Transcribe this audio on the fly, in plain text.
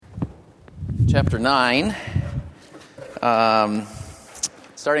chapter 9,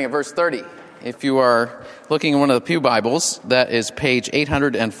 starting at verse 30. If you are looking in one of the Pew Bibles, that is page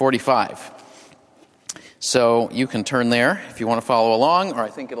 845. So you can turn there if you want to follow along, or I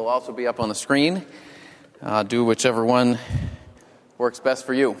think it'll also be up on the screen. Do whichever one works best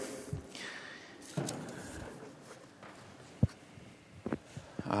for you.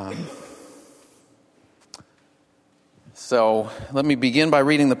 So let me begin by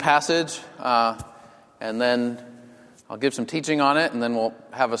reading the passage, and then I'll give some teaching on it, and then we'll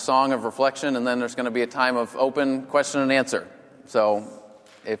have a song of reflection, and then there's going to be a time of open question and answer. So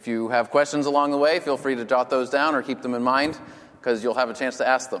if you have questions along the way, feel free to jot those down or keep them in mind, because you'll have a chance to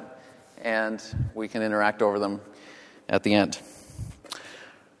ask them, and we can interact over them at the end.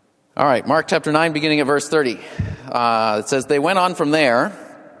 All right, Mark chapter 9, beginning at verse 30. It says, "They went on from there."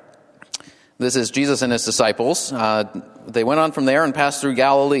 This is Jesus and his disciples. They went on from there and passed through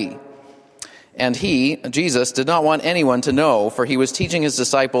Galilee. And he, Jesus, did not want anyone to know, for he was teaching his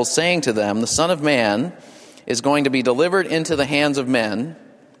disciples, saying to them, "The Son of Man is going to be delivered into the hands of men,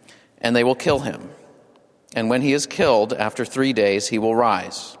 and they will kill him. And when he is killed, after 3 days he will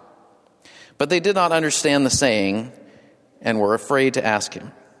rise." But they did not understand the saying, and were afraid to ask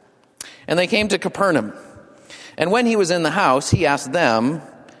him. And they came to Capernaum. And when he was in the house, he asked them,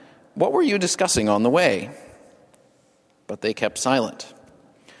 "What were you discussing on the way?" But they kept silent.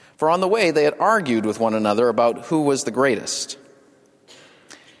 For on the way they had argued with one another about who was the greatest.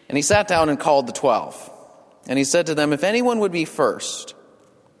 And he sat down and called the 12. And he said to them, "If anyone would be first,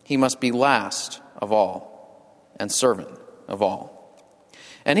 he must be last of all, and servant of all."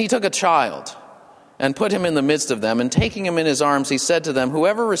 And he took a child and put him in the midst of them, and taking him in his arms, he said to them,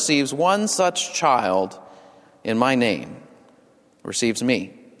 "Whoever receives one such child in my name receives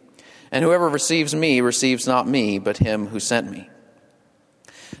me. And whoever receives me receives not me, but him who sent me."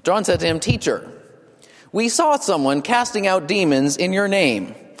 John said to him, "Teacher, we saw someone casting out demons in your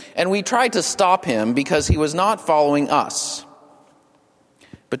name, and we tried to stop him because he was not following us."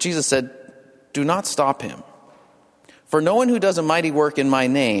 But Jesus said, "Do not stop him. For no one who does a mighty work in my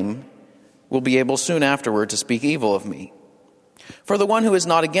name will be able soon afterward to speak evil of me. For the one who is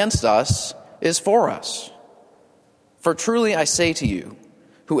not against us is for us. For truly I say to you,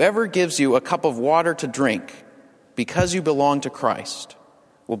 whoever gives you a cup of water to drink because you belong to Christ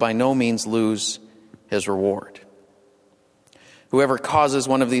will by no means lose his reward. Whoever causes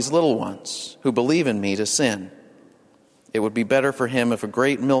one of these little ones who believe in me to sin, it would be better for him if a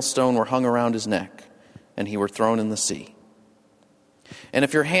great millstone were hung around his neck and he were thrown in the sea. And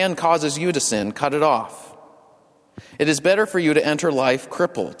if your hand causes you to sin, cut it off. It is better for you to enter life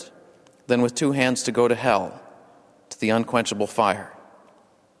crippled than with 2 hands to go to hell, to the unquenchable fire.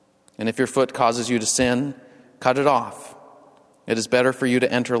 And if your foot causes you to sin, cut it off. It is better for you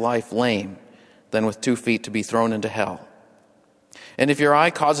to enter life lame than with 2 feet to be thrown into hell. And if your eye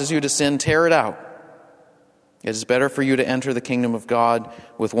causes you to sin, tear it out. It is better for you to enter the kingdom of God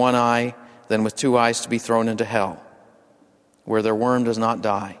with 1 eye than with 2 eyes to be thrown into hell, where their worm does not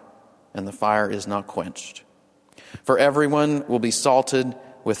die and the fire is not quenched. For everyone will be salted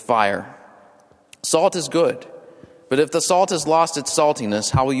with fire. Salt is good, but if the salt has lost its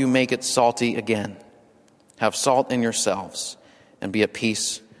saltiness, how will you make it salty again? Have salt in yourselves and be at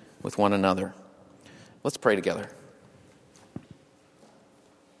peace with one another." Let's pray together.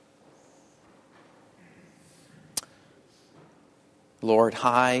 Lord,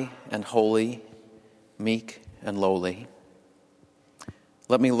 high and holy, meek and lowly,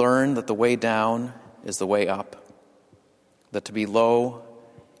 let me learn that the way down is the way up, that to be low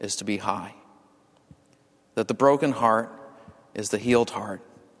is to be high, that the broken heart is the healed heart,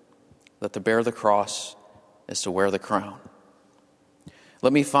 that to bear the cross is to wear the crown.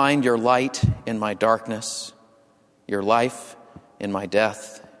 Let me find your light in my darkness, your life in my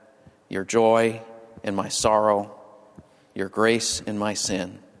death, your joy in my sorrow, your grace in my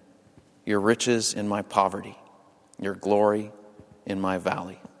sin, your riches in my poverty, your glory in my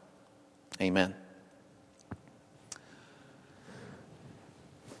valley. Amen.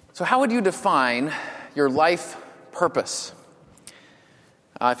 So how would you define your life purpose?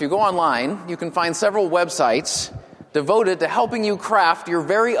 If you go online, you can find several websites devoted to helping you craft your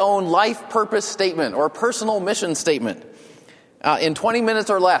very own life purpose statement or personal mission statement in 20 minutes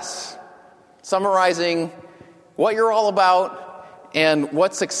or less, summarizing what you're all about and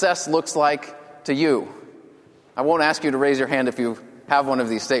what success looks like to you. I won't ask you to raise your hand if you have one of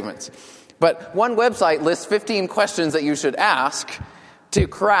these statements. But one website lists 15 questions that you should ask to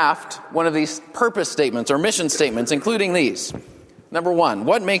craft one of these purpose statements or mission statements, including these. Number 1,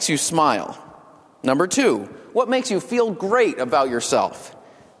 what makes you smile? Number 2, what makes you feel great about yourself?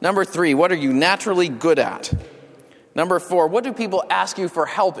 Number 3, what are you naturally good at? Number 4, what do people ask you for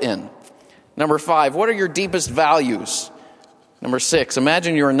help in? Number 5, what are your deepest values? Number 6,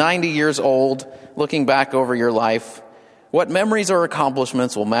 imagine you're 90 years old, looking back over your life. What memories or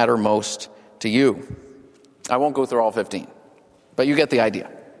accomplishments will matter most to you? I won't go through all 15, but you get the idea.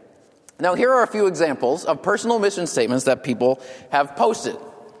 Now, here are a few examples of personal mission statements that people have posted.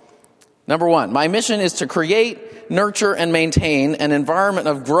 Number 1, my mission is to create, nurture, and maintain an environment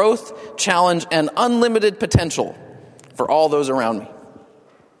of growth, challenge, and unlimited potential for all those around me.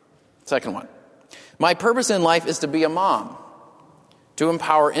 Second one, my purpose in life is to be a mom, to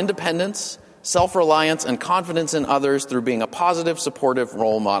empower independence, self-reliance, and confidence in others through being a positive, supportive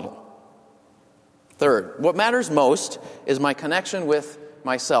role model. Third, what matters most is my connection with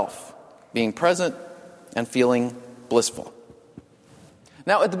myself, being present and feeling blissful.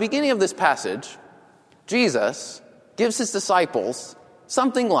 Now, at the beginning of this passage, Jesus gives his disciples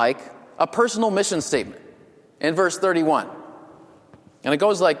something like a personal mission statement in verse 31. And it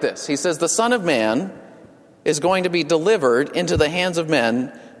goes like this. He says, the Son of Man is going to be delivered into the hands of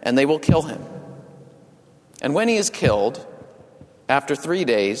men, and they will kill him. And when he is killed, after 3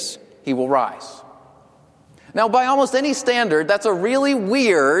 days, he will rise. Now, by almost any standard, that's a really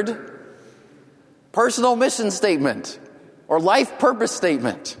weird personal mission statement or life purpose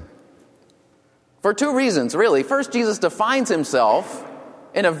statement. For 2 reasons, really. First, Jesus defines himself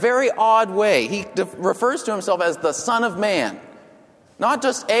in a very odd way. He refers to himself as the Son of Man. Not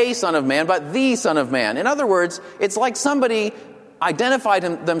just a Son of Man, but the Son of Man. In other words, it's like somebody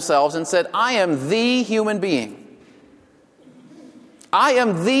identified themselves and said, I am the human being. I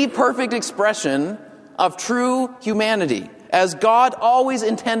am the perfect expression of true humanity, as God always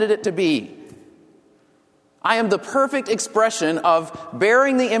intended it to be. I am the perfect expression of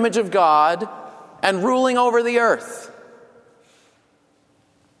bearing the image of God and ruling over the earth.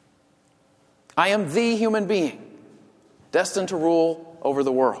 I am the human being, destined to rule over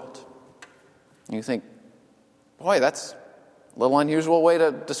the world. And you think, boy, that's a little unusual way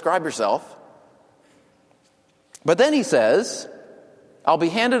to describe yourself. But then he says, I'll be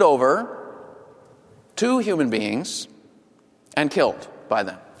handed over to human beings and killed by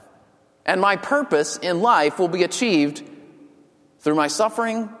them. And my purpose in life will be achieved through my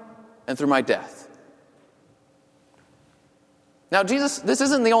suffering and through my death. Now, this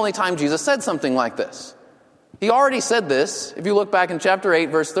isn't the only time Jesus said something like this. He already said this, if you look back in chapter 8,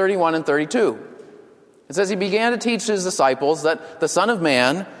 verse 31 and 32. It says he began to teach his disciples that the Son of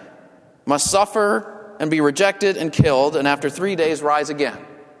Man must suffer and be rejected and killed, and after 3 days rise again.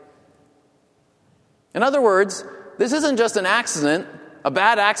 In other words, this isn't just an accident, a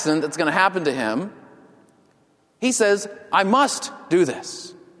bad accident that's going to happen to him. He says, I must do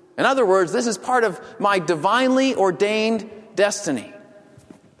this. In other words, this is part of my divinely ordained destiny.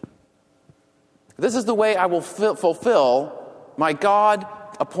 This is the way I will fulfill my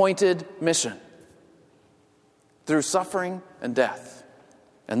God-appointed mission. Through suffering and death.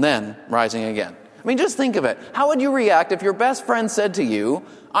 And then rising again. I mean, just think of it. How would you react if your best friend said to you,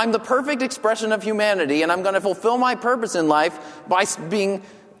 I'm the perfect expression of humanity, and I'm going to fulfill my purpose in life by being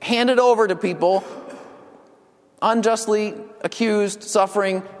handed over to people, unjustly accused,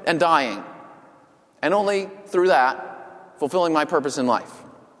 suffering, and dying. And only through that, fulfilling my purpose in life.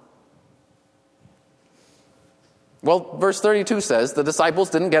 Well, verse 32 says the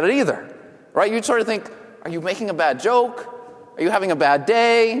disciples didn't get it either. Right? You'd sort of think, are you making a bad joke? Are you having a bad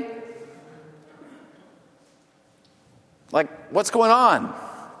day? Like, what's going on?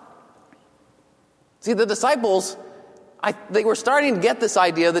 See, the disciples, they were starting to get this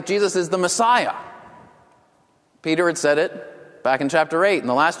idea that Jesus is the Messiah. Peter had said it back in chapter 8, in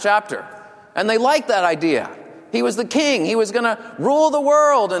the last chapter. And they liked that idea. He was the king. He was going to rule the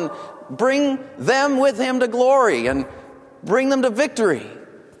world and bring them with him to glory and bring them to victory.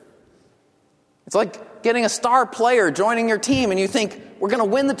 It's like getting a star player joining your team and you think, we're going to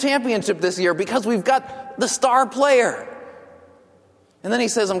win the championship this year because we've got the star player. And then he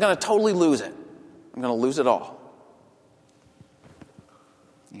says, I'm going to totally lose it. I'm going to lose it all.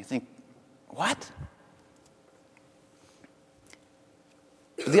 And you think, what?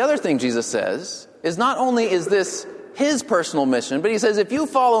 The other thing Jesus says is not only is this his personal mission, but he says, if you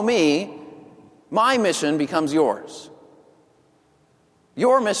follow me, my mission becomes yours.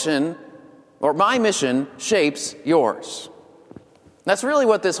 Your mission, or my mission, shapes yours. That's really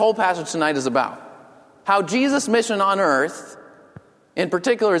what this whole passage tonight is about. How Jesus' mission on earth, in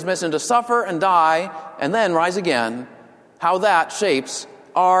particular his mission to suffer and die and then rise again, how that shapes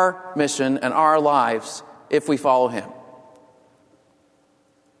our mission and our lives if we follow him.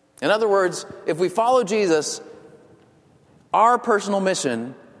 In other words, if we follow Jesus, our personal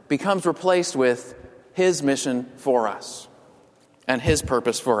mission becomes replaced with His mission for us and His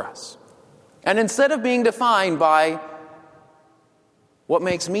purpose for us. And instead of being defined by what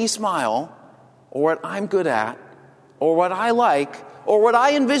makes me smile, or what I'm good at, or what I like, or what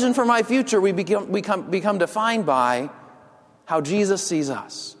I envision for my future, we become defined by how Jesus sees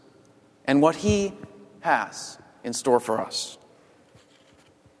us and what He has in store for us.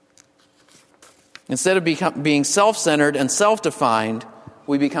 Instead of being self-centered and self-defined,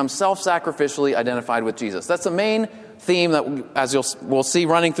 we become self-sacrificially identified with Jesus. That's the main theme that, as we'll see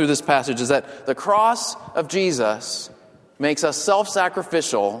running through this passage, is that the cross of Jesus makes us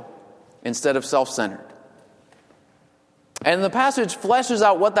self-sacrificial instead of self-centered. And the passage fleshes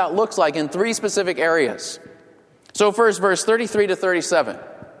out what that looks like in three specific areas. So first, verse 33 to 37.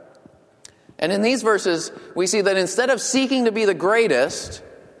 And in these verses, we see that instead of seeking to be the greatest,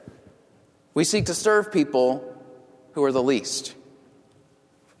 we seek to serve people who are the least.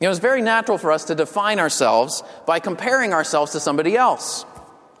 You know, it's very natural for us to define ourselves by comparing ourselves to somebody else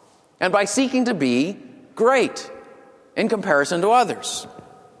and by seeking to be great in comparison to others.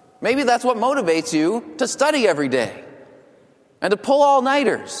 Maybe that's what motivates you to study every day and to pull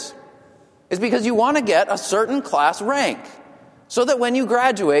all-nighters, is because you want to get a certain class rank so that when you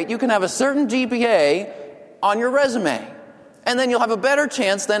graduate, you can have a certain GPA on your resume. And then you'll have a better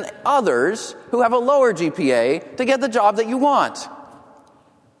chance than others who have a lower GPA to get the job that you want.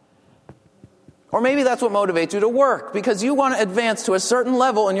 Or maybe that's what motivates you to work, because you want to advance to a certain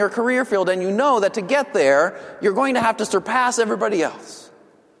level in your career field, and you know that to get there, you're going to have to surpass everybody else.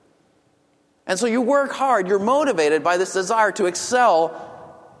 And so you work hard. You're motivated by this desire to excel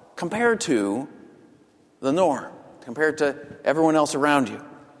compared to the norm, compared to everyone else around you.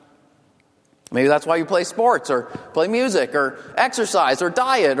 Maybe that's why you play sports or play music or exercise or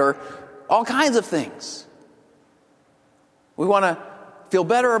diet or all kinds of things. We want to feel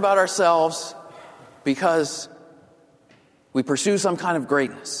better about ourselves because we pursue some kind of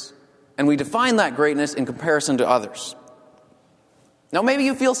greatness. And we define that greatness in comparison to others. Now maybe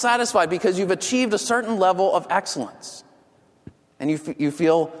you feel satisfied because you've achieved a certain level of excellence. And you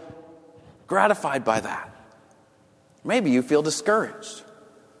feel gratified by that. Maybe you feel discouraged.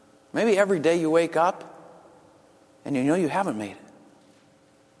 Maybe every day you wake up and you know you haven't made it.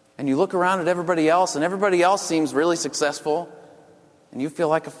 And you look around at everybody else and everybody else seems really successful and you feel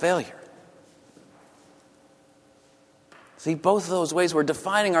like a failure. See, both of those ways we're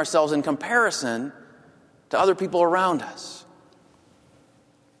defining ourselves in comparison to other people around us.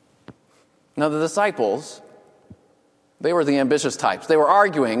 Now the disciples, they were the ambitious types. They were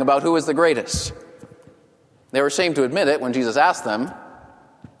arguing about who was the greatest. They were ashamed to admit it when Jesus asked them.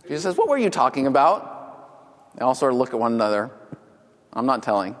 Jesus says, "What were you talking about?" They all sort of look at one another. I'm not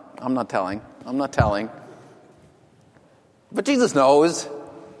telling. But Jesus knows.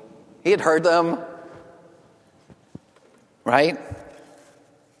 He had heard them. Right?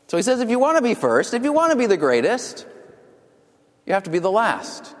 So he says, if you want to be first, if you want to be the greatest, you have to be the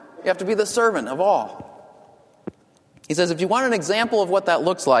last. You have to be the servant of all. He says, if you want an example of what that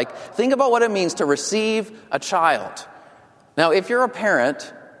looks like, think about what it means to receive a child. Now, if you're a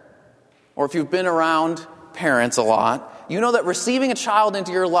parent, or if you've been around parents a lot, you know that receiving a child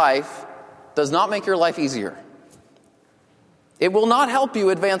into your life does not make your life easier. It will not help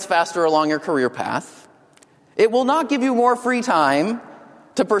you advance faster along your career path. It will not give you more free time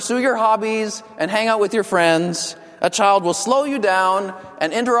to pursue your hobbies and hang out with your friends. A child will slow you down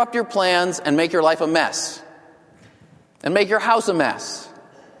and interrupt your plans and make your life a mess. And make your house a mess.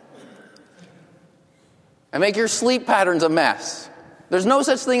 And make your sleep patterns a mess. There's no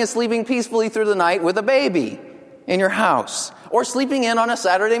such thing as sleeping peacefully through the night with a baby in your house. Or sleeping in on a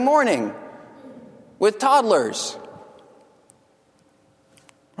Saturday morning with toddlers.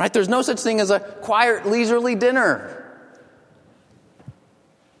 Right? There's no such thing as a quiet, leisurely dinner.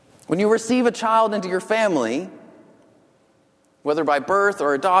 When you receive a child into your family, whether by birth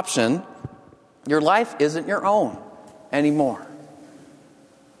or adoption, your life isn't your own anymore.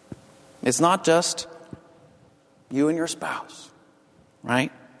 It's not just you and your spouse,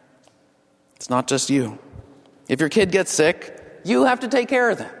 right? It's not just you. If your kid gets sick, you have to take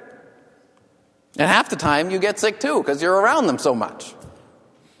care of them. And half the time you get sick too, because you're around them so much.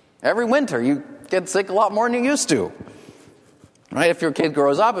 Every winter, you get sick a lot more than you used to. Right? If your kid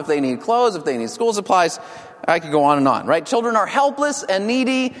grows up, if they need clothes, if they need school supplies, I could go on, right? Children are helpless and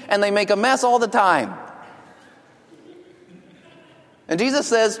needy, and they make a mess all the time. And Jesus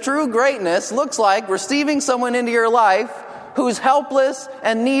says true greatness looks like receiving someone into your life who's helpless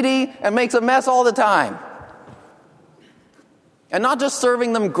and needy and makes a mess all the time. And not just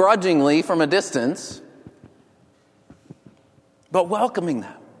serving them grudgingly from a distance, but welcoming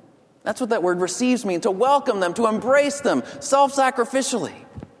them That's what that word receives means, to welcome them, to embrace them self-sacrificially,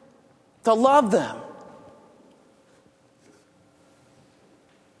 to love them.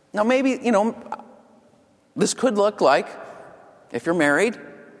 Now maybe, this could look like, if you're married,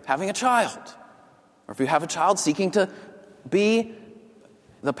 having a child. Or if you have a child, seeking to be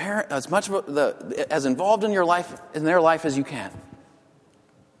the parent as involved in their life as you can.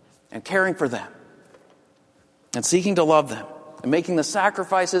 And caring for them. And seeking to love them. And making the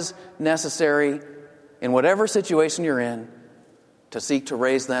sacrifices necessary in whatever situation you're in to seek to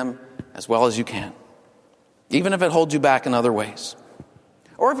raise them as well as you can. Even if it holds you back in other ways.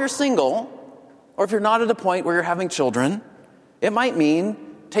 Or if you're single, or if you're not at a point where you're having children, it might mean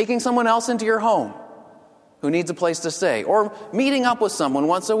taking someone else into your home who needs a place to stay, or meeting up with someone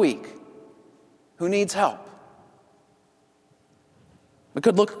once a week who needs help. It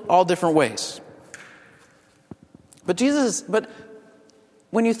could look all different ways. But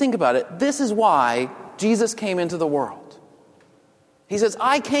when you think about it, this is why Jesus came into the world. He says,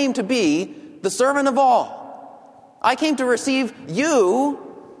 I came to be the servant of all. I came to receive you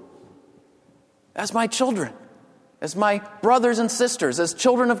as my children, as my brothers and sisters, as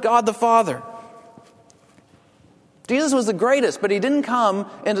children of God the Father. Jesus was the greatest, but he didn't come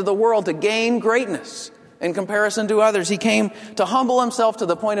into the world to gain greatness in comparison to others. He came to humble himself to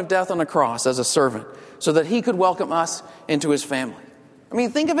the point of death on a cross as a servant, so that he could welcome us into his family. I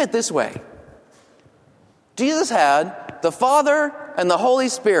mean, think of it this way. Jesus had the Father and the Holy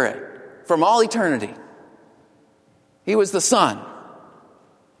Spirit from all eternity. He was the Son.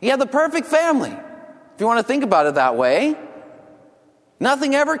 He had the perfect family, if you want to think about it that way.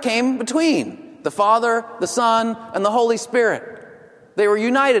 Nothing ever came between the Father, the Son, and the Holy Spirit. They were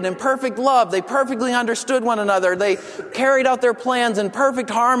united in perfect love. They perfectly understood one another. They carried out their plans in perfect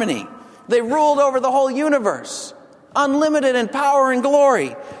harmony. They ruled over the whole universe, unlimited in power and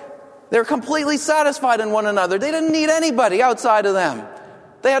glory. They were completely satisfied in one another. They didn't need anybody outside of them.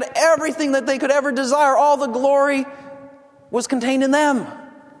 They had everything that they could ever desire. All the glory was contained in them.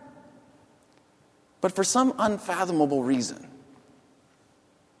 But for some unfathomable reason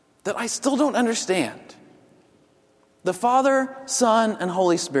that I still don't understand, the Father, Son, and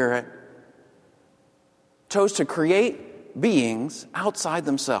Holy Spirit chose to create beings outside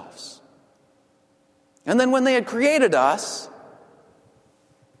themselves. And then when they had created us,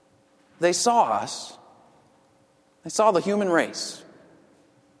 they saw us. They saw the human race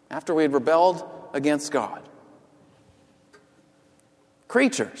after we had rebelled against God.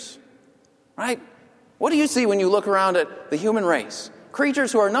 Creatures, right? What do you see when you look around at the human race?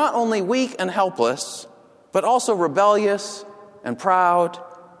 Creatures who are not only weak and helpless, but also rebellious and proud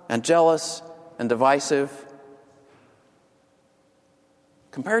and jealous and divisive.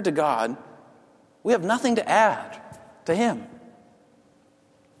 Compared to God, we have nothing to add to him.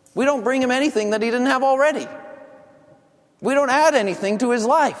 We don't bring him anything that he didn't have already. We don't add anything to his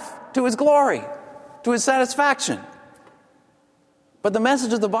life, to his glory, to his satisfaction. But the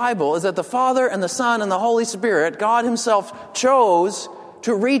message of the Bible is that the Father and the Son and the Holy Spirit, God himself, chose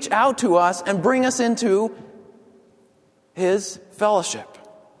to reach out to us and bring us into his fellowship.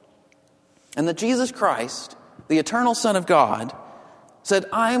 And that Jesus Christ, the eternal Son of God, said,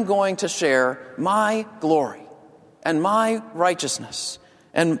 I am going to share my glory and my righteousness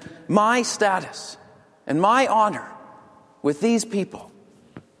and my status and my honor with these people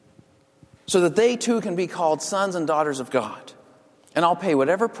so that they too can be called sons and daughters of God. And I'll pay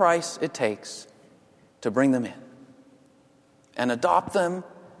whatever price it takes to bring them in and adopt them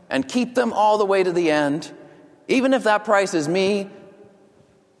and keep them all the way to the end, even if that price is me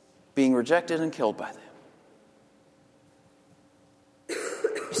being rejected and killed by them.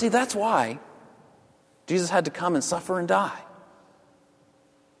 You see, that's why Jesus had to come and suffer and die,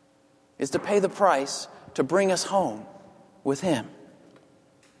 is to pay the price to bring us home with him.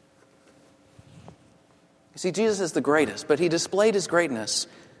 You see, Jesus is the greatest, but he displayed his greatness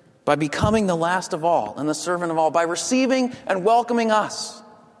by becoming the last of all and the servant of all, by receiving and welcoming us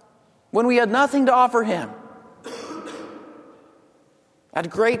when we had nothing to offer him, at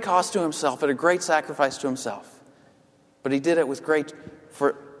great cost to himself, at a great sacrifice to himself. But he did it with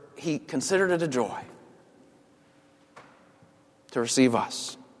he considered it a joy to receive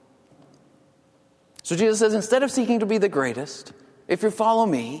us. So Jesus says, instead of seeking to be the greatest, if you follow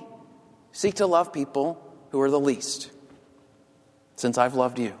me, seek to love people who are the least, since I've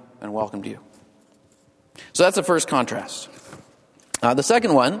loved you and welcomed you. So that's the first contrast. The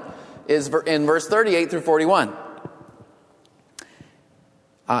second one is in verse 38 through 41.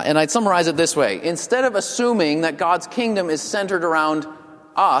 And I'd summarize it this way. Instead of assuming that God's kingdom is centered around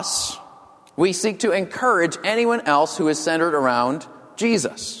us, we seek to encourage anyone else who is centered around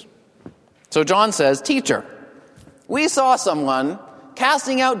Jesus. So John says, "Teacher, we saw someone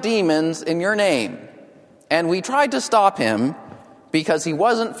casting out demons in your name, and we tried to stop him because he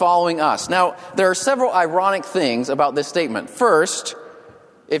wasn't following us." Now, there are several ironic things about this statement. First,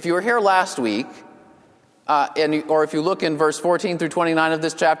 if you were here last week, or if you look in verse 14 through 29 of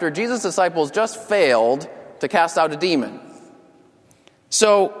this chapter, Jesus' disciples just failed to cast out a demon.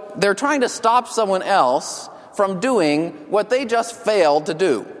 So they're trying to stop someone else from doing what they just failed to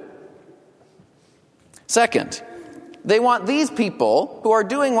do. Second, they want these people who are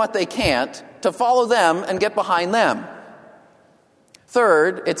doing what they can't to follow them and get behind them.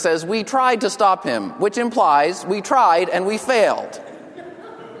 Third, it says, "We tried to stop him," which implies we tried and we failed.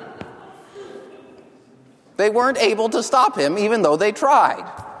 They weren't able to stop him even though they tried.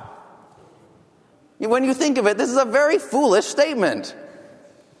 When you think of it, this is a very foolish statement.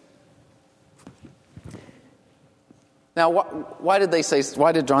 Now, why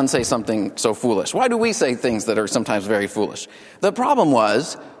did John say something so foolish? Why do we say things that are sometimes very foolish? The problem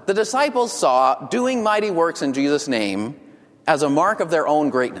was, the disciples saw doing mighty works in Jesus' name as a mark of their own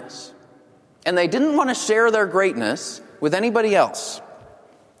greatness. And they didn't want to share their greatness with anybody else.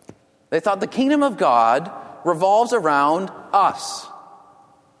 They thought the kingdom of God revolves around us.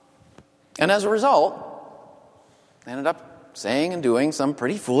 And as a result, they ended up saying and doing some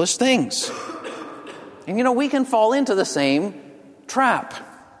pretty foolish things. And we can fall into the same trap.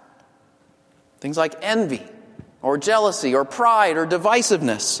 Things like envy, or jealousy, or pride, or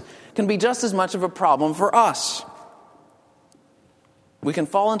divisiveness can be just as much of a problem for us. We can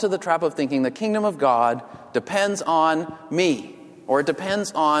fall into the trap of thinking the kingdom of God depends on me, or it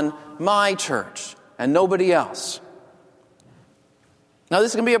depends on my church and nobody else. Now,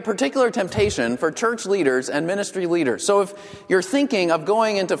 this can be a particular temptation for church leaders and ministry leaders. So if you're thinking of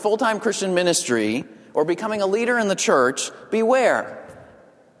going into full-time Christian ministry or becoming a leader in the church, beware.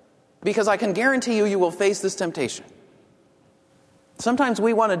 Because I can guarantee you will face this temptation. Sometimes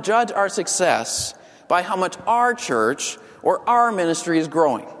we want to judge our success by how much our church or our ministry is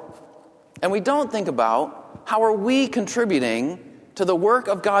growing. And we don't think about how are we contributing to the work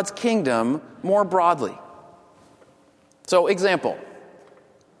of God's kingdom more broadly. So, example.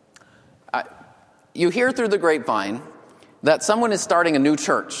 You hear through the grapevine that someone is starting a new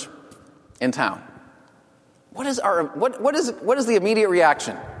church in town. What is the immediate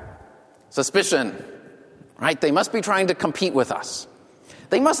reaction? Suspicion, right? They must be trying to compete with us.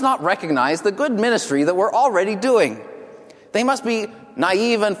 They must not recognize the good ministry that we're already doing. They must be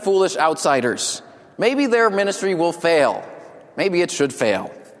naive and foolish outsiders. Maybe their ministry will fail. Maybe it should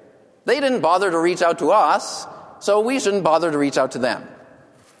fail. They didn't bother to reach out to us, so we shouldn't bother to reach out to them.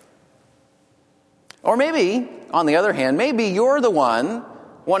 Or maybe, on the other hand, maybe you're the one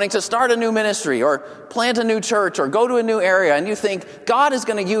wanting to start a new ministry or plant a new church or go to a new area, and you think, God is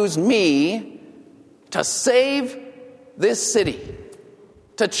going to use me to save this city,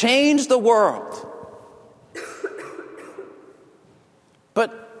 to change the world.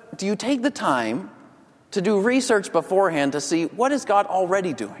 But do you take the time to do research beforehand to see what is God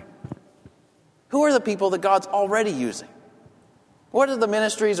already doing? Who are the people that God's already using? What are the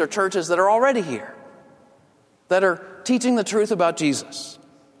ministries or churches that are already here, that are teaching the truth about Jesus?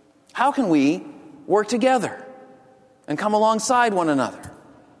 How can we work together and come alongside one another?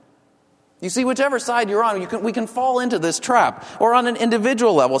 You see, whichever side you're on, we can fall into this trap. Or on an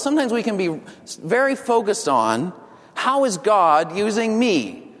individual level, sometimes we can be very focused on, how is God using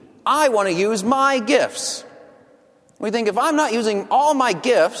me? I want to use my gifts. We think if I'm not using all my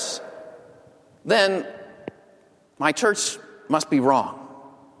gifts, then my church must be wrong,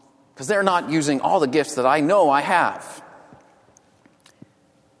 because they're not using all the gifts that I know I have.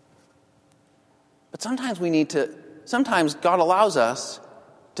 But sometimes God allows us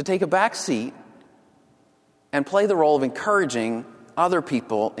to take a back seat and play the role of encouraging other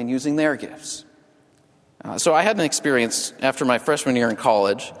people in using their gifts. So I had an experience after my freshman year in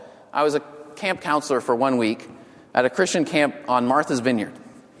college. I was a camp counselor for 1 week at a Christian camp on Martha's Vineyard.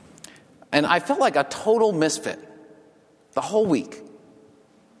 And I felt like a total misfit the whole week.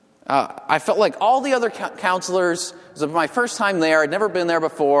 I felt like all the other counselors, it was my first time there, I'd never been there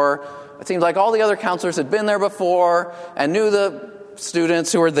before. It seemed like all the other counselors had been there before and knew the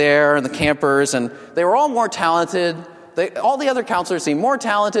students who were there and the campers, and they were all more talented. All the other counselors seemed more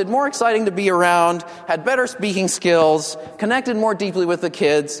talented, more exciting to be around, had better speaking skills, connected more deeply with the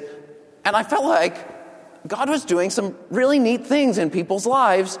kids. And I felt like God was doing some really neat things in people's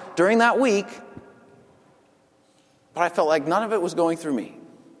lives during that week. But I felt like none of it was going through me.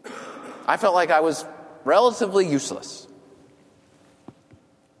 I felt like I was relatively useless.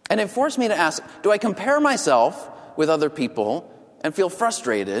 And it forced me to ask, do I compare myself with other people and feel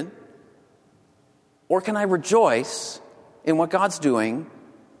frustrated? Or can I rejoice in what God's doing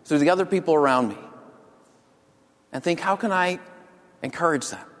through the other people around me? And think, how can I encourage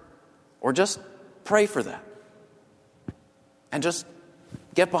them? Or just pray for them? And just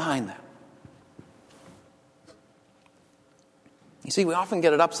get behind them? You see, we often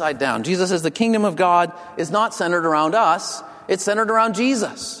get it upside down. Jesus says the kingdom of God is not centered around us. It's centered around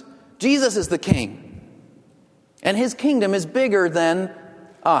Jesus. Jesus is the king. And his kingdom is bigger than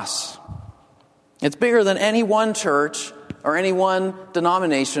us. It's bigger than any one church or any one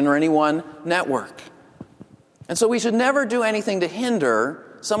denomination or any one network. And so we should never do anything to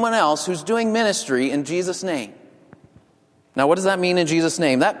hinder someone else who's doing ministry in Jesus' name. Now, what does that mean in Jesus'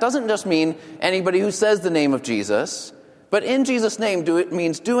 name? That doesn't just mean anybody who says the name of Jesus, but in Jesus' name it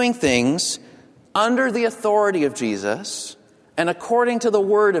means doing things under the authority of Jesus and according to the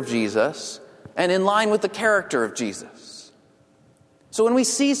word of Jesus and in line with the character of Jesus. So when we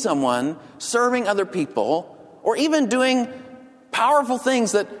see someone serving other people or even doing powerful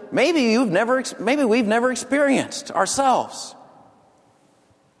things that maybe we've never experienced ourselves,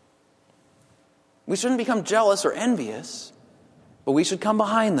 we shouldn't become jealous or envious, but we should come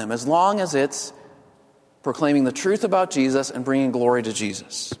behind them as long as it's proclaiming the truth about Jesus and bringing glory to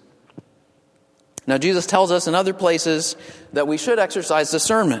Jesus. Now, Jesus tells us in other places that we should exercise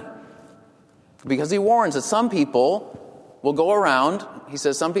discernment because he warns that some people will go around. He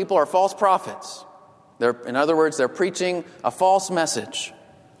says some people are false prophets. In other words, they're preaching a false message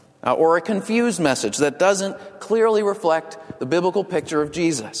or a confused message that doesn't clearly reflect the biblical picture of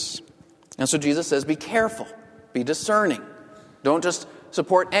Jesus. And so Jesus says, be careful, be discerning. Don't just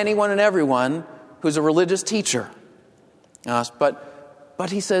support anyone and everyone who's a religious teacher. But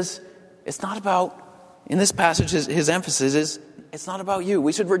he says, it's not about, in this passage, his emphasis is, it's not about you.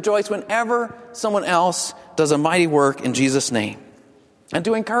 We should rejoice whenever someone else does a mighty work in Jesus' name. And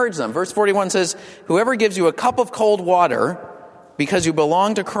to encourage them. Verse 41 says, whoever gives you a cup of cold water because you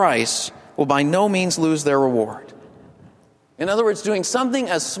belong to Christ will by no means lose their reward. In other words, doing something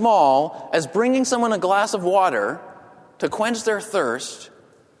as small as bringing someone a glass of water to quench their thirst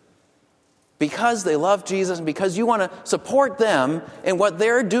because they love Jesus and because you want to support them in what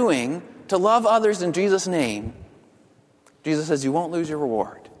they're doing to love others in Jesus' name, Jesus says you won't lose your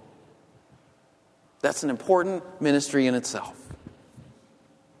reward. That's an important ministry in itself.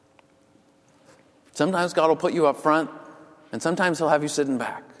 Sometimes God will put you up front, and sometimes he'll have you sitting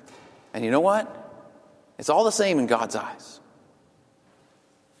back. And you know what? It's all the same in God's eyes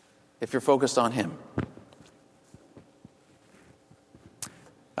if you're focused on him.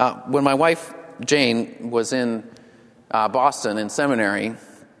 When my wife, Jane, was in Boston in seminary,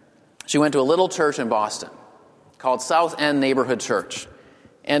 she went to a little church in Boston called South End Neighborhood Church.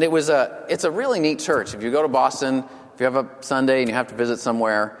 And it's a really neat church. If you go to Boston, if you have a Sunday and you have to visit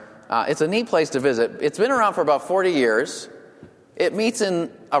somewhere, it's a neat place to visit. It's been around for about 40 years. It meets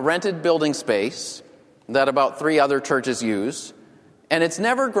in a rented building space that about 3 other churches use. And it's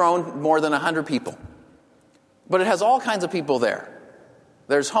never grown more than 100 people. But it has all kinds of people there.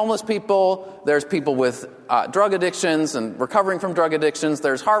 There's homeless people, there's people with drug addictions and recovering from drug addictions,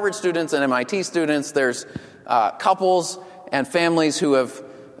 there's Harvard students and MIT students, there's couples and families who have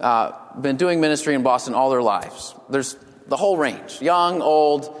been doing ministry in Boston all their lives. There's the whole range, young,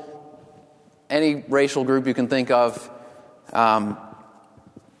 old, any racial group you can think of,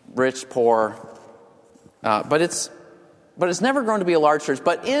 rich, poor. But it's never grown to be a large church.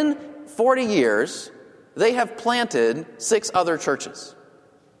 But in 40 years, they have planted 6 other churches.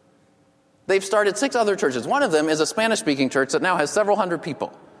 They've started 6 other churches. One of them is a Spanish-speaking church that now has several hundred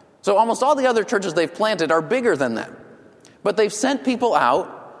people. So almost all the other churches they've planted are bigger than them. But they've sent people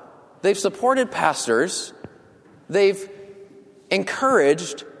out. They've supported pastors. They've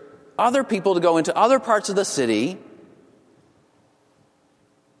encouraged other people to go into other parts of the city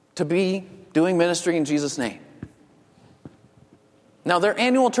to be doing ministry in Jesus' name. Now, their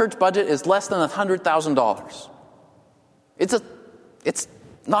annual church budget is less than $100,000. It's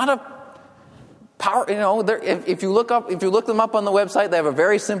not a power. If you look them up on the website, they have a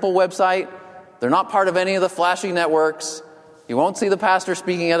very simple website. They're not part of any of the flashy networks. You won't see the pastor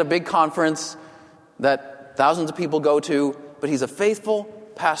speaking at a big conference that thousands of people go to. But he's a faithful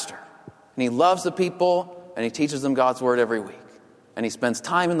pastor, and he loves the people, and he teaches them God's word every week, and he spends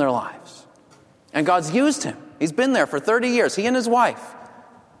time in their lives. And God's used him. He's been there for 30 years. He and his wife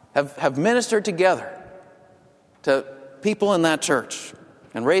have ministered together to people in that church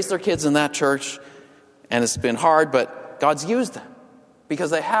and raised their kids in that church. And it's been hard, but God's used them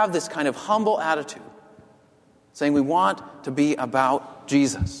because they have this kind of humble attitude, saying we want to be about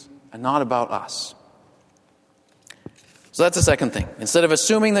Jesus and not about us. So that's the second thing. Instead of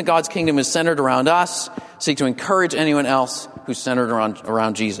assuming that God's kingdom is centered around us, seek to encourage anyone else who's centered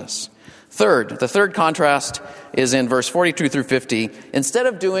around Jesus. Third, the third contrast is in verse 42 through 50. Instead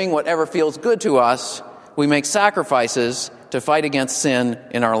of doing whatever feels good to us, we make sacrifices to fight against sin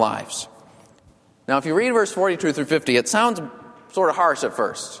in our lives. Now, if you read verse 42 through 50, it sounds sort of harsh at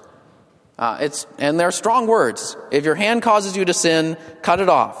first. And they're strong words. If your hand causes you to sin, cut it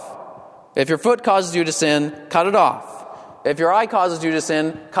off. If your foot causes you to sin, cut it off. If your eye causes you to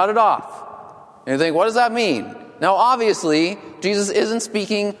sin, cut it off. And you think, what does that mean? Now, obviously, Jesus isn't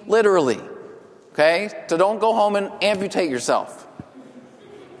speaking literally. Okay? So don't go home and amputate yourself.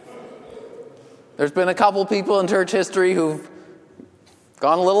 There's been a couple people in church history who've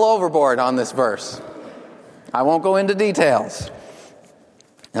gone a little overboard on this verse. I won't go into details.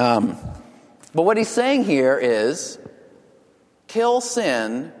 But what he's saying here is, kill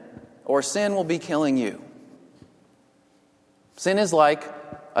sin, or sin will be killing you. Sin is like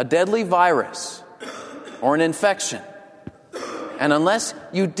a deadly virus or an infection. And unless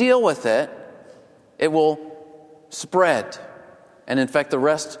you deal with it, it will spread and infect the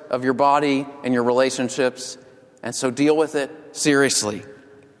rest of your body and your relationships. And so deal with it seriously.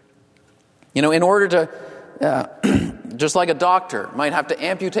 You know, in order to, just like a doctor might have to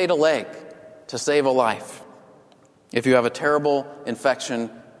amputate a leg to save a life if you have a terrible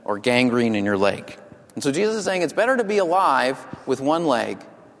infection or gangrene in your leg. And so Jesus is saying it's better to be alive with one leg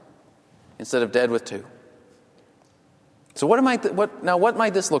instead of dead with two. So what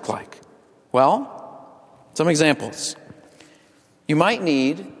might this look like? Well, some examples. You might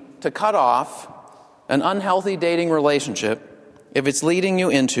need to cut off an unhealthy dating relationship if it's leading you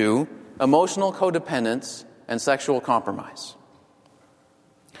into emotional codependence and sexual compromise.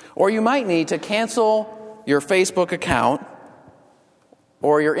 Or you might need to cancel your Facebook account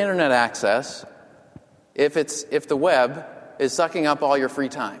or your internet access if the web is sucking up all your free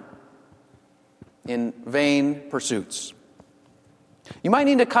time in vain pursuits. You might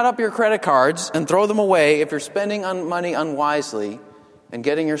need to cut up your credit cards and throw them away if you're spending money unwisely and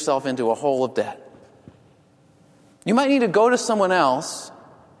getting yourself into a hole of debt. You might need to go to someone else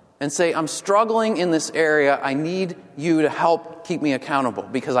and say, I'm struggling in this area. I need you to help keep me accountable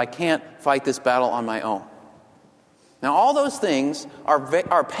because I can't fight this battle on my own. Now, all those things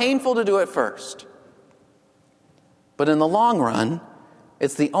are painful to do at first. But in the long run,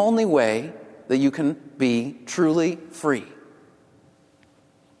 it's the only way that you can be truly free.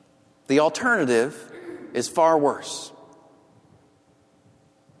 The alternative is far worse.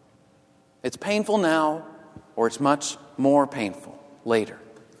 It's painful now, or it's much more painful later.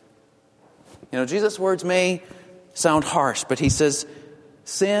 You know, Jesus' words may sound harsh, but he says,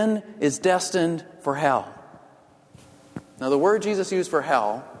 sin is destined for hell. Now, the word Jesus used for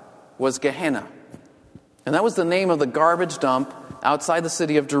hell was Gehenna. And that was the name of the garbage dump outside the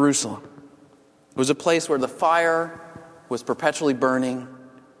city of Jerusalem. It was a place where the fire was perpetually burning,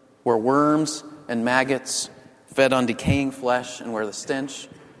 where worms and maggots fed on decaying flesh, and where the stench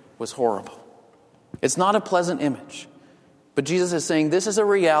was horrible. It's not a pleasant image, but Jesus is saying this is a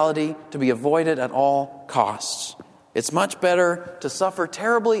reality to be avoided at all costs. It's much better to suffer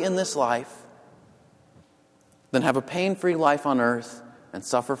terribly in this life than have a pain-free life on earth and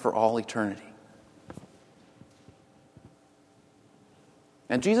suffer for all eternity.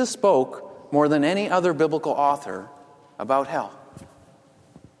 And Jesus spoke more than any other biblical author about hell.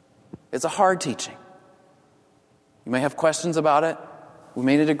 It's a hard teaching. You may have questions about it. We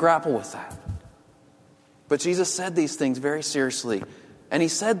may need to grapple with that. But Jesus said these things very seriously. And he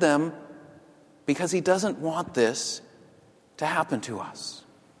said them because he doesn't want this to happen to us.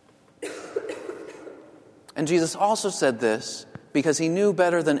 And Jesus also said this because he knew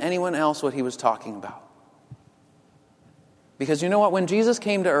better than anyone else what he was talking about. Because you know what? When Jesus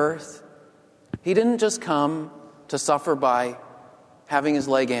came to earth, he didn't just come to suffer by having his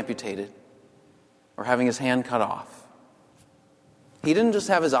leg amputated or having his hand cut off. He didn't just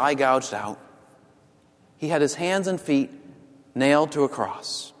have his eye gouged out. He had his hands and feet nailed to a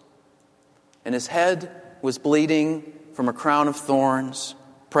cross. And his head was bleeding from a crown of thorns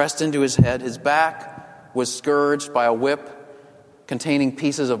pressed into his head. His back was scourged by a whip containing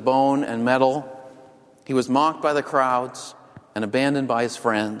pieces of bone and metal. He was mocked by the crowds and abandoned by his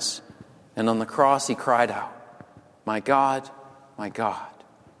friends. And on the cross he cried out, my God,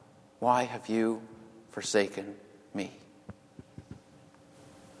 why have you forsaken me?"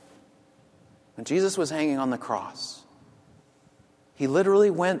 When Jesus was hanging on the cross, he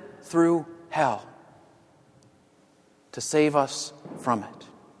literally went through hell to save us from it.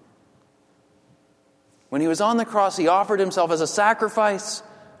 When he was on the cross, he offered himself as a sacrifice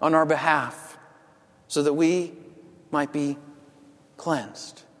on our behalf so that we might be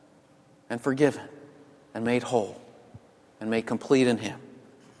cleansed and forgiven and made whole and made complete in him.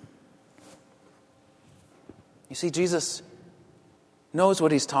 You see, Jesus knows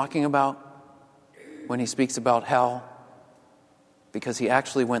what he's talking about when he speaks about hell, because he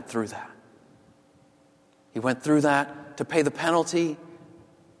actually went through that. He went through that to pay the penalty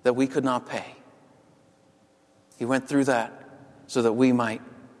that we could not pay. He went through that so that we might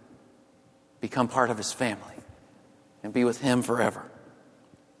become part of his family and be with him forever.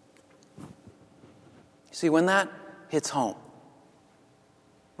 You see, when that hits home,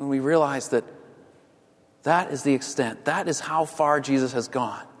 when we realize that that is the extent, that is how far Jesus has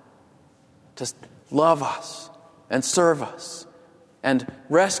gone to love us and serve us and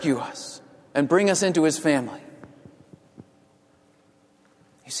rescue us and bring us into his family.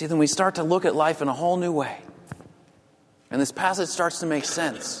 You see, then we start to look at life in a whole new way. And this passage starts to make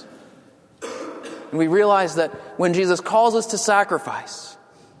sense. And we realize that when Jesus calls us to sacrifice,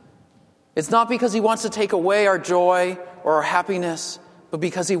 it's not because he wants to take away our joy or our happiness, but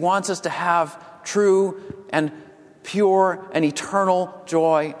because he wants us to have true and pure and eternal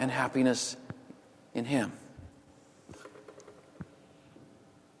joy and happiness in him.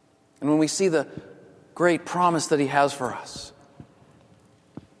 And when we see the great promise that he has for us,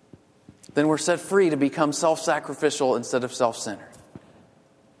 then we're set free to become self-sacrificial instead of self-centered.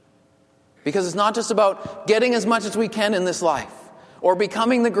 Because it's not just about getting as much as we can in this life, or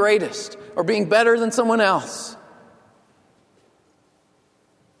becoming the greatest, or being better than someone else.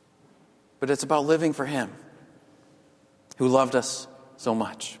 But it's about living for him, who loved us so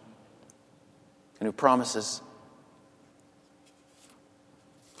much, and who promises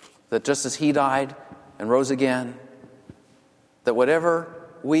that just as he died and rose again, that whatever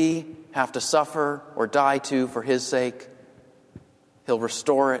we have to suffer or die to for his sake, he'll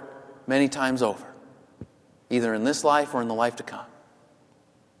restore it many times over, either in this life or in the life to come.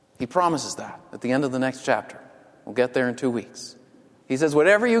 He promises that at the end of the next chapter. We'll get there in 2 weeks. He says,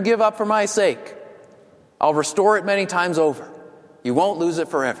 whatever you give up for my sake, I'll restore it many times over. You won't lose it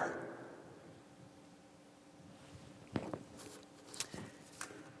forever.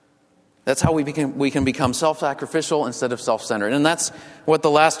 That's how we can become self-sacrificial instead of self-centered. And that's what the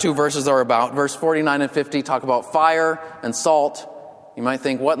last two verses are about. Verse 49 and 50 talk about fire and salt. You might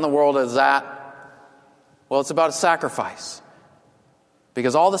think, what in the world is that? Well, it's about a sacrifice.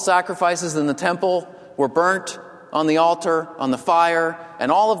 Because all the sacrifices in the temple were burnt on the altar, on the fire,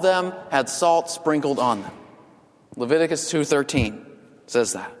 and all of them had salt sprinkled on them. Leviticus 2:13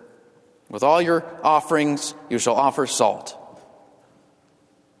 says that. With all your offerings, you shall offer salt.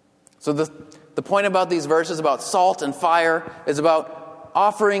 So the point about these verses about salt and fire is about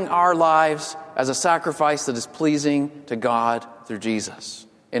offering our lives as a sacrifice that is pleasing to God through Jesus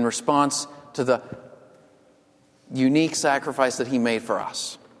in response to the unique sacrifice that he made for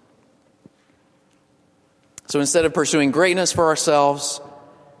us. So instead of pursuing greatness for ourselves,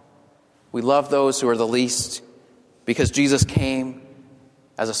 we love those who are the least because Jesus came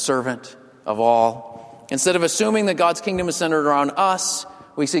as a servant of all. Instead of assuming that God's kingdom is centered around us,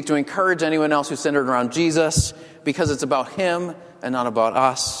 we seek to encourage anyone else who's centered around Jesus because it's about him and not about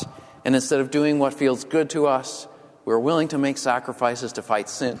us. And instead of doing what feels good to us, we're willing to make sacrifices to fight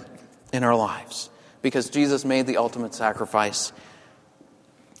sin in our lives because Jesus made the ultimate sacrifice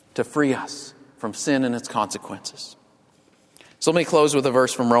to free us from sin and its consequences. So let me close with a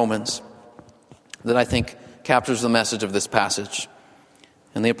verse from Romans that I think captures the message of this passage.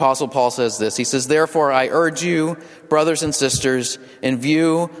 And the Apostle Paul says this. He says, therefore, I urge you, brothers and sisters, in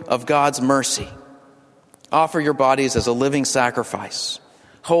view of God's mercy, offer your bodies as a living sacrifice,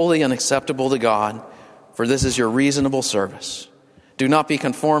 holy and acceptable to God, for this is your reasonable service. Do not be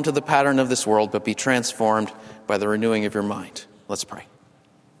conformed to the pattern of this world, but be transformed by the renewing of your mind. Let's pray.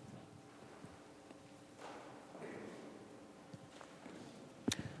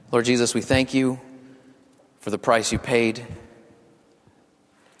 Lord Jesus, we thank you for the price you paid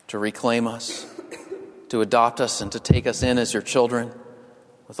to reclaim us, to adopt us, and to take us in as your children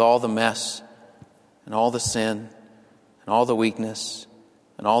with all the mess and all the sin and all the weakness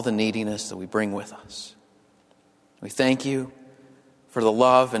and all the neediness that we bring with us. We thank you for the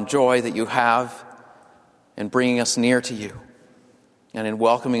love and joy that you have in bringing us near to you and in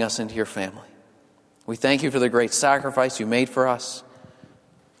welcoming us into your family. We thank you for the great sacrifice you made for us.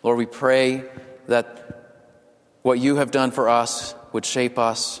 Lord, we pray that what you have done for us would shape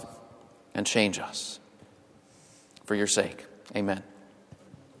us and change us. For your sake, amen.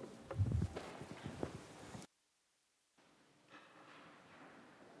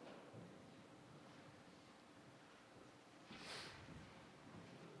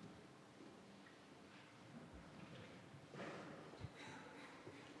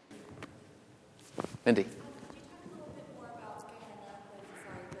 Mindy. Could you talk a little bit more about Gehenna,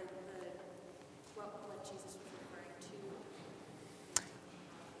 what Jesus was referring to?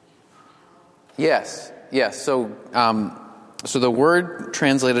 Yes. So the word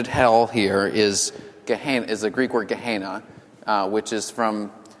translated hell here is Gehenna, is the Greek word Gehenna, which is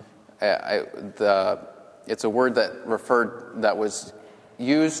from it's a word that was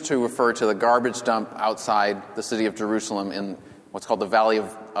used to refer to the garbage dump outside the city of Jerusalem in what's called the Valley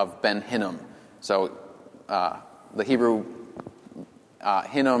of Ben Hinnom. So the Hebrew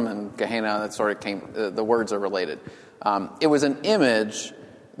Hinnom and Gehenna, that sort of came, the words are related. It was an image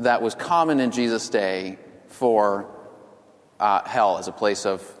that was common in Jesus' day for hell as a place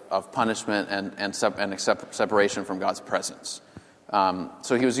of punishment and separation from God's presence.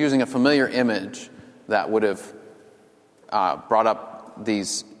 So he was using a familiar image that would have brought up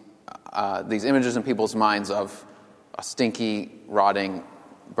these images in people's minds of a stinky, rotting,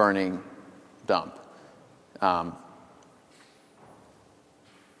 burning dump.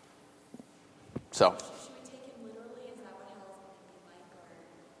 So.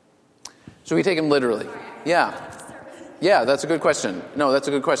 Should we take him literally? Yeah, that's a good question. No, that's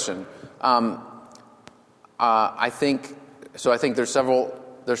a good question. I think there's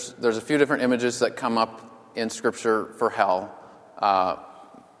a few different images that come up in Scripture for hell.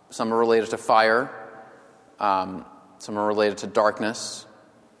 Some are related to fire. Some are related to darkness,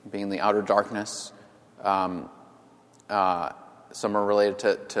 being in the outer darkness. Some are related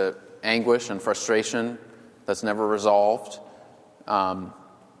to anguish and frustration that's never resolved.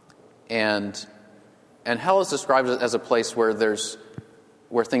 And hell is described as a place where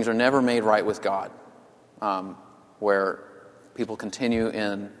things are never made right with God, where people continue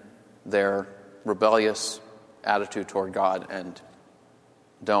in their rebellious attitude toward God and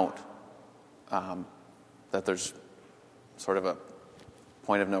don't. That there's sort of a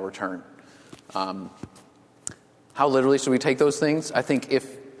point of no return. How literally should we take those things? I think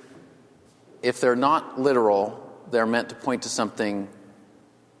if they're not literal, they're meant to point to something.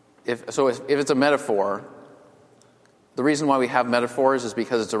 If it's a metaphor, the reason why we have metaphors is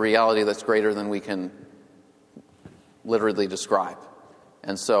because it's a reality that's greater than we can literally describe.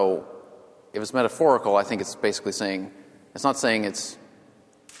 And so if it's metaphorical, I think it's basically saying, it's not saying it's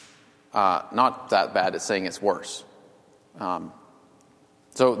not that bad, it's saying it's worse.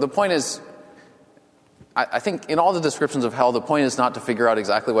 So the point is, I think in all the descriptions of hell, the point is not to figure out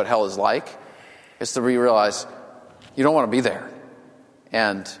exactly what hell is like. It's to realize you don't want to be there.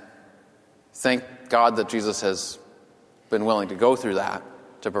 And thank God that Jesus has been willing to go through that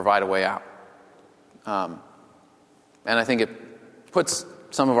to provide a way out. And I think it puts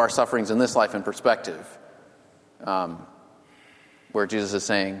some of our sufferings in this life in perspective, where Jesus is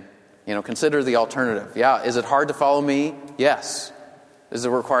saying, consider the alternative. Yeah, is it hard to follow me? Yes. Does it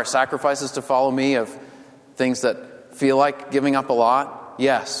require sacrifices to follow me of things that feel like giving up a lot?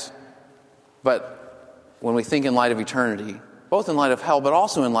 Yes. But when we think in light of eternity, both in light of hell, but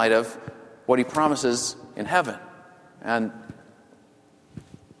also in light of what he promises in heaven, and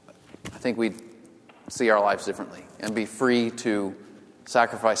I think we'd see our lives differently and be free to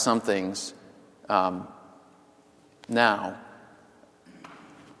sacrifice some things now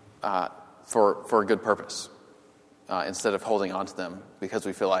for a good purpose, instead of holding on to them because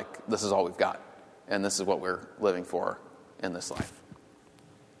we feel like this is all we've got and this is what we're living for in this life.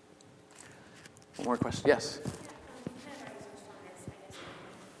 One more question? Yes?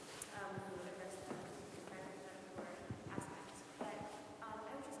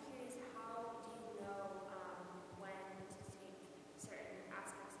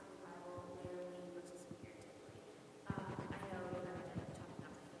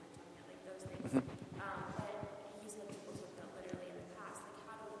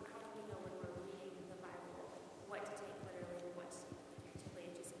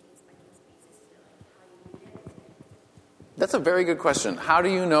 That's a very good question. How do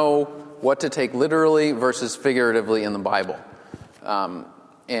you know what to take literally versus figuratively in the Bible?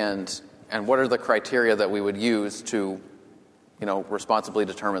 And what are the criteria that we would use to, responsibly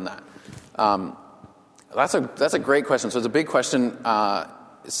determine that? That's a great question. So it's a big question.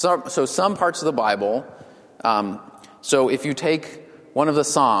 Some parts of the Bible. So if you take one of the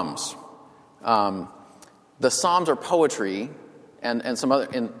Psalms, the Psalms are poetry, and some other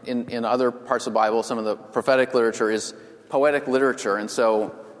in other parts of the Bible, some of the prophetic literature is poetic literature. And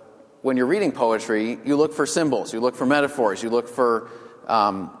so when you're reading poetry, you look for symbols, you look for metaphors, you look for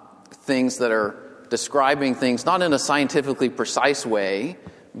things that are describing things not in a scientifically precise way,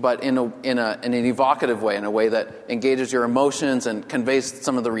 but in an evocative way, in a way that engages your emotions and conveys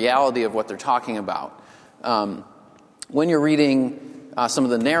some of the reality of what they're talking about. When you're reading some of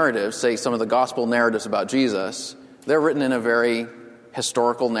the narratives, say some of the gospel narratives about Jesus, they're written in a very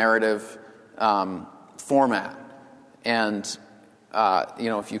historical narrative format. And,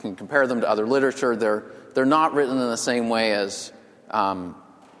 if you can compare them to other literature, they're not written in the same way as,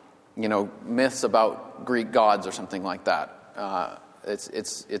 myths about Greek gods or something like that.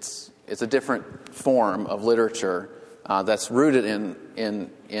 It's a different form of literature that's rooted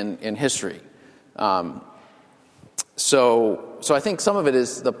in history. So I think some of it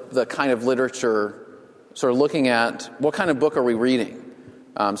is the kind of literature, sort of looking at what kind of book are we reading.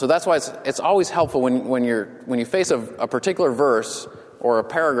 So that's why it's always helpful when you face a particular verse or a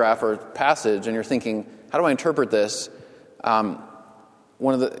paragraph or a passage and you're thinking, how do I interpret this? We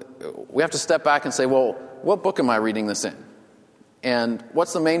have to step back and say, well, what book am I reading this in? And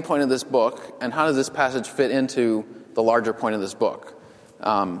what's the main point of this book? And how does this passage fit into the larger point of this book?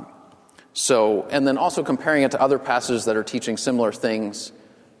 And then also comparing it to other passages that are teaching similar things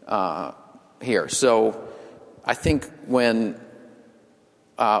here. So I think whenever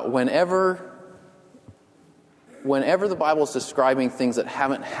the Bible is describing things that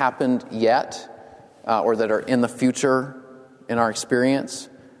haven't happened yet, or that are in the future in our experience,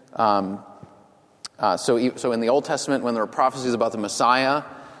 so in the Old Testament, when there were prophecies about the Messiah,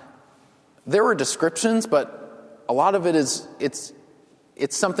 there were descriptions, but a lot of it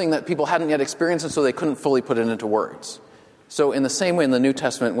it's something that people hadn't yet experienced, and so they couldn't fully put it into words. So in the same way in the New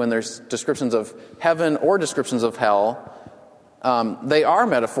Testament, when there's descriptions of heaven or descriptions of hell, they are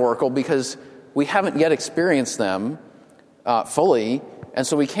metaphorical because we haven't yet experienced them fully, and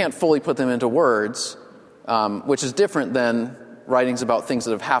so we can't fully put them into words, which is different than writings about things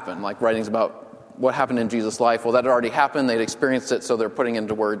that have happened, like writings about what happened in Jesus' life. Well, that had already happened, they'd experienced it, so they're putting it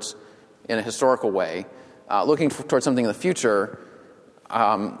into words in a historical way. Looking towards something in the future,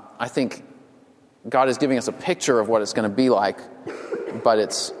 I think God is giving us a picture of what it's going to be like,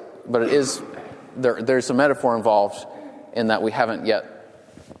 but there's a metaphor involved in that we haven't yet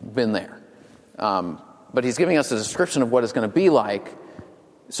been there. But he's giving us a description of what it's going to be like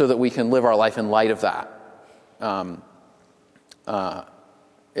so that we can live our life in light of that.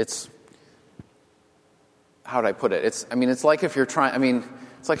 It's, how would I put it? It's like if you're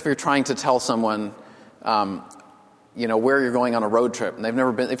trying to tell someone, where you're going on a road trip, and they've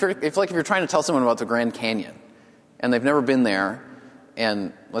never been. It's like if you're trying to tell someone about the Grand Canyon, and they've never been there,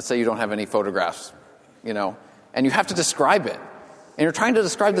 and let's say you don't have any photographs, and you have to describe it, and you're trying to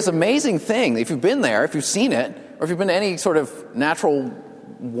describe this amazing thing. If you've been there, if you've seen it, or if you've been to any sort of natural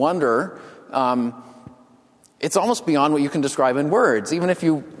wonder, it's almost beyond what you can describe in words. Even if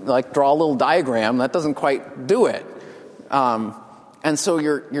you draw a little diagram, that doesn't quite do it. And so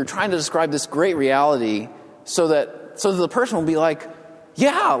you're trying to describe this great reality so that the person will be like,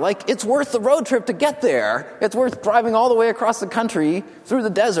 yeah, it's worth the road trip to get there. It's worth driving all the way across the country through the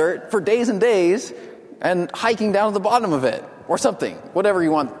desert for days and days and hiking down to the bottom of it or something. Whatever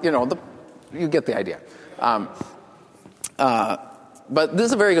you want, you get the idea. But this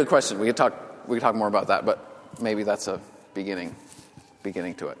is a very good question. We could talk more about that, but maybe that's a beginning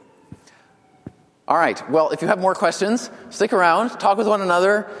to it. All right. Well, if you have more questions, stick around, talk with one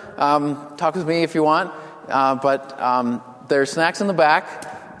another, talk with me if you want. But there's snacks in the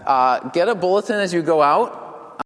back. Get a bulletin as you go out.